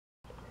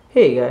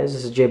Hey guys,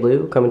 this is Jay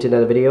Blue coming to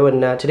another video,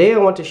 and today I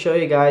want to show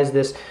you guys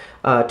this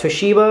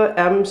Toshiba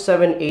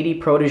M780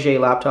 Protege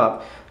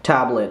laptop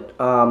tablet.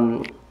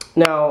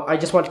 Now I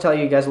just want to tell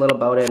you guys a little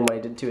about it and what I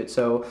did to it.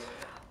 So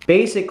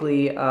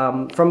basically,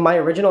 from my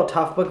original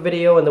Toughbook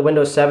video and the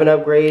Windows 7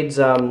 upgrades,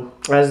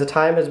 as the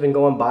time has been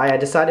going by, I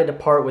decided to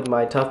part with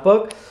my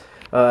Toughbook,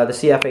 the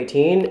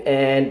CF18,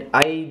 and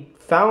I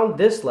found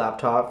this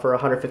laptop for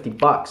 150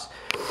 bucks.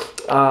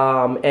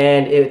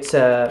 And it's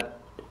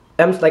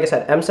like I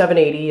said,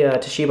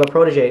 M780 Toshiba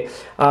Protege.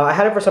 I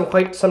had it for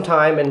quite some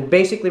time and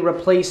basically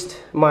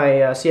replaced my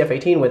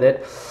CF18 with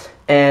it.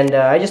 And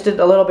I just did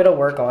a little bit of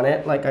work on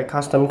it. Like I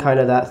custom kind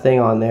of that thing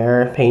on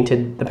there,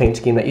 painted the paint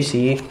scheme that you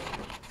see.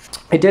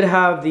 It did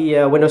have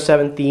the Windows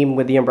 7 theme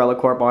with the Umbrella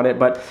Corp on it,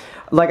 but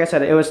like I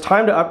said, it was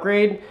time to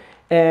upgrade.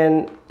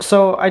 And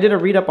so I did a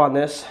read up on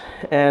this,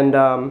 and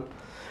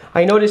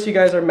I noticed you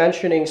guys are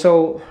mentioning,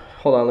 so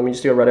hold on, let me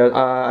just do a readout.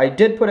 I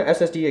did put an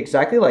SSD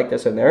exactly like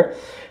this in there.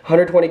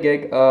 120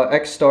 gig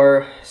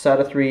X-Star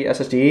SATA 3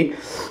 SSD.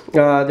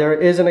 There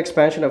is an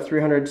expansion of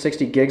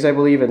 360 gigs, I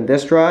believe, in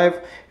this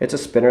drive. It's a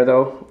spinner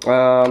though.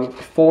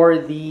 For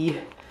the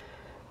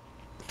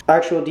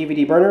actual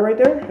DVD burner right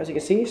there, as you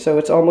can see. So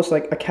it's almost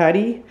like a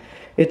caddy.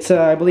 It's,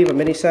 I believe, a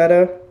mini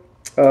SATA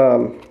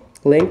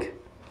link.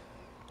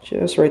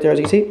 Just right there, as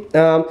you can see.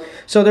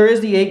 So there is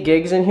the 8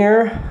 gigs in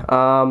here.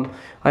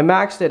 I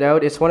maxed it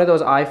out. It's one of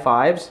those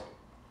i5s.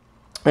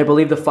 I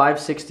believe the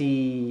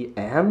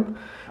 560M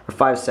or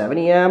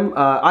 570M.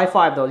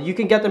 i5 though, you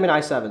can get them in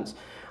i7s.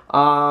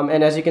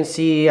 And as you can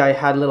see, I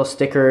had little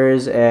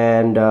stickers,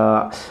 and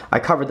I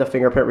covered the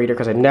fingerprint reader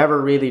because I never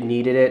really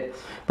needed it.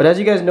 But as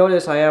you guys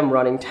notice, I am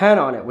running 10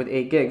 on it with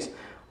 8 gigs.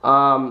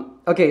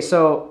 Okay,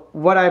 so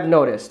what I've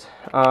noticed,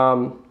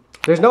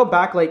 there's no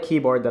backlight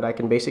keyboard that I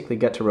can basically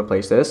get to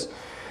replace this.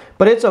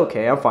 But it's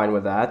okay, I'm fine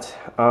with that.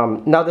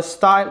 Now the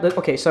style,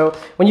 okay, so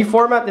when you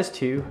format this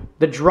too,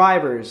 the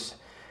drivers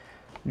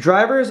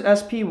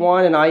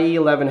SP1 and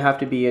IE11 have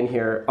to be in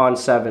here on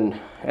 7.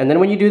 And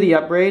then when you do the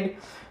upgrade,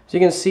 so you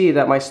can see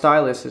that my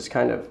stylus is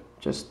kind of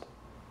just,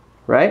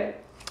 right?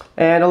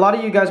 And a lot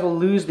of you guys will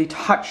lose the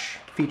touch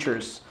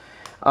features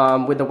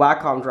with the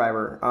Wacom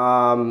driver.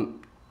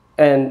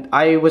 And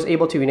I was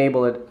able to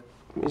enable it.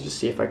 Let me just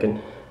see if I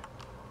can,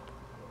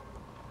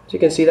 so you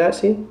can see that,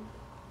 see?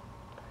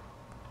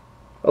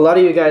 A lot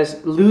of you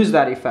guys lose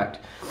that effect.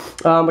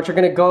 What you're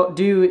gonna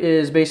do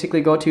is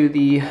basically go to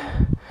the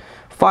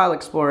File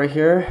Explorer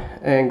here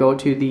and go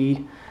to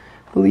the,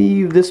 I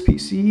believe, this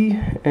PC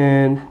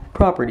and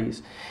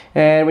Properties.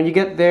 And when you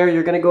get there,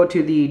 you're gonna go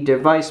to the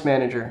Device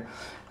Manager.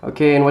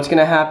 Okay, and what's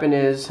gonna happen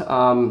is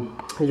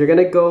you're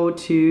gonna go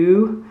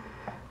to,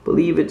 I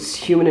believe it's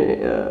Human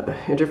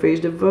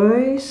Interface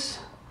Device,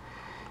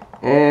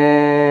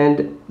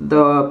 and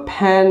the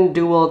Pen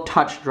Dual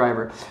Touch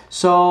Driver.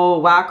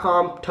 So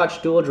Wacom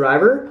Touch Dual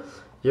Driver,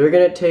 you're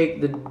gonna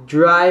take the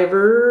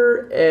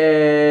driver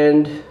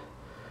and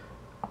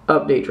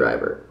update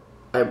driver,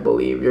 I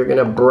believe. You're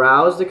gonna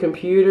browse the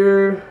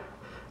computer,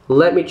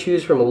 let me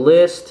choose from a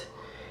list,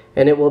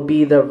 and it will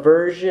be the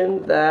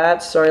version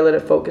that, sorry, let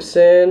it focus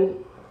in.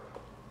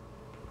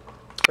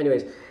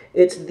 Anyways,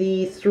 it's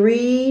the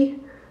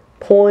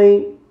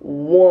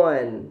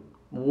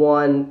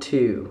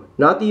 3.112,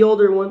 not the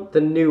older one,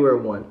 the newer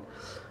one.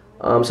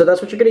 So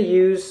that's what you're going to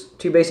use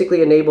to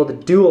basically enable the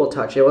dual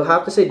touch. It will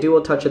have to say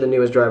dual touch of the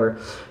newest driver.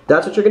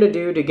 That's what you're going to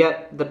do to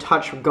get the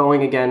touch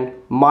going again,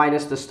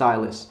 minus the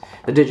stylus,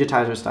 the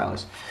digitizer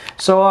stylus.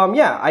 So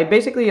yeah, I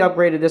basically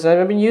upgraded this, and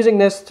I've been using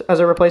this as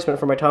a replacement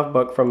for my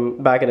Toughbook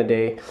from back in the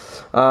day.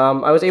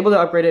 I was able to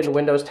upgrade it in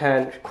Windows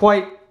 10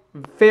 quite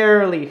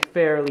fairly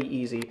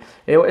easy.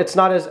 It's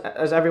not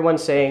as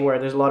everyone's saying, where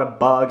there's a lot of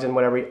bugs and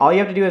whatever. All you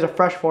have to do is a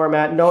fresh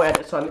format, no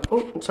edits on,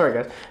 oh, sorry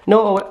guys,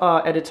 no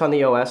edits on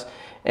the OS,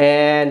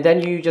 and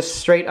then you just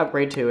straight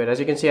upgrade to it. As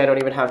you can see, I don't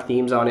even have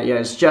themes on it yet.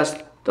 It's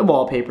just the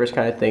wallpapers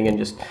kind of thing, and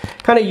just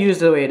kind of use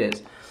the way it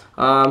is.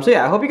 So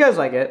yeah, I hope you guys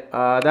like it.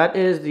 That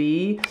is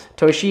the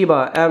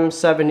Toshiba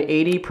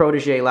M780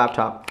 Protege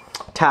laptop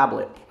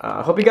tablet.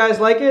 I hope you guys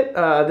like it.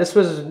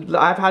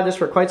 I've had this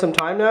for quite some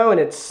time now, and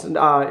it's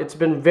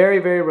been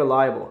very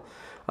reliable.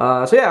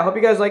 So yeah, I hope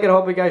you guys like it. I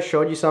hope you guys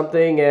showed you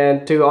something,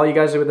 and to all you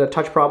guys with a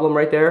touch problem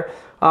right there,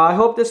 I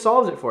hope this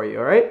solves it for you.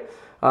 All right.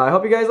 I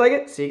hope you guys like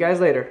it. See you guys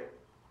later.